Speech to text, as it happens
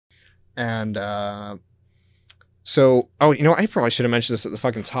And so, oh, you know, I probably should have mentioned this at the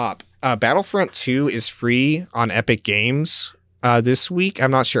fucking top. Battlefront 2 is free on Epic Games this week.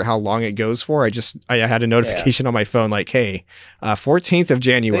 I'm not sure how long it goes for. I had a Yeah. notification on my phone like, hey, 14th of I think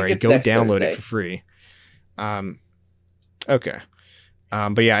January, it's go next download it Thursday. for free. Okay.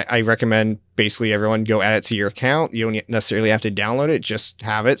 But yeah, I recommend basically everyone go add it to your account. You don't necessarily have to download it, just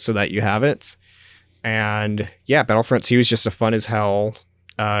have it so that you have it. And yeah, Battlefront 2 is just a fun as hell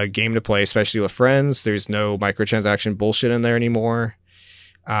game to play, especially with friends. There's no microtransaction bullshit in there anymore.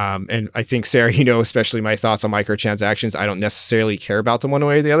 And I think, Sarah, you know, especially my thoughts on microtransactions. I don't necessarily care about them one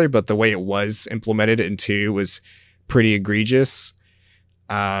way or the other, but the way it was implemented in 2 was pretty egregious.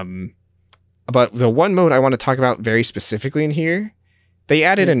 But the one mode I want to talk about very specifically in here, they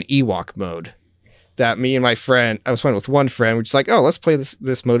added an Ewok mode that me and my friend, I was playing with one friend, which is like, oh, let's play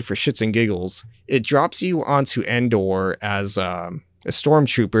this mode for shits and giggles. It drops you onto Endor as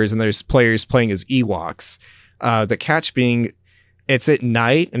stormtroopers, and there's players playing as Ewoks. The catch being, it's at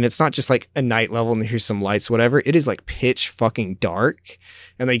night, and it's not just like a night level and here's some lights, whatever. It is like pitch fucking dark,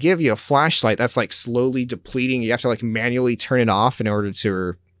 and they give you a flashlight that's like slowly depleting. You have to like manually turn it off in order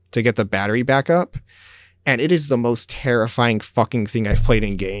to get the battery back up. And it is the most terrifying fucking thing I've played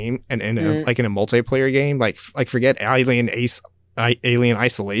in game and in a multiplayer game. Like forget Alien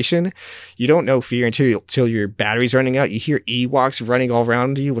Isolation. You don't know fear until your battery's running out. You hear Ewoks running all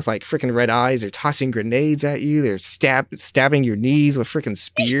around you with like freaking red eyes. They're tossing grenades at you. They're stabbing your knees with freaking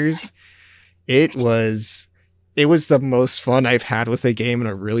spears. It was the most fun I've had with a game in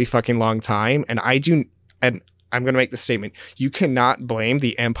a really fucking long time. And I'm going to make the statement. You cannot blame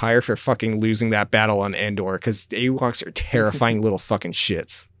the Empire for fucking losing that battle on Endor, because the Ewoks are terrifying little fucking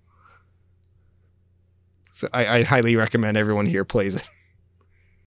shits. So I highly recommend everyone here plays it.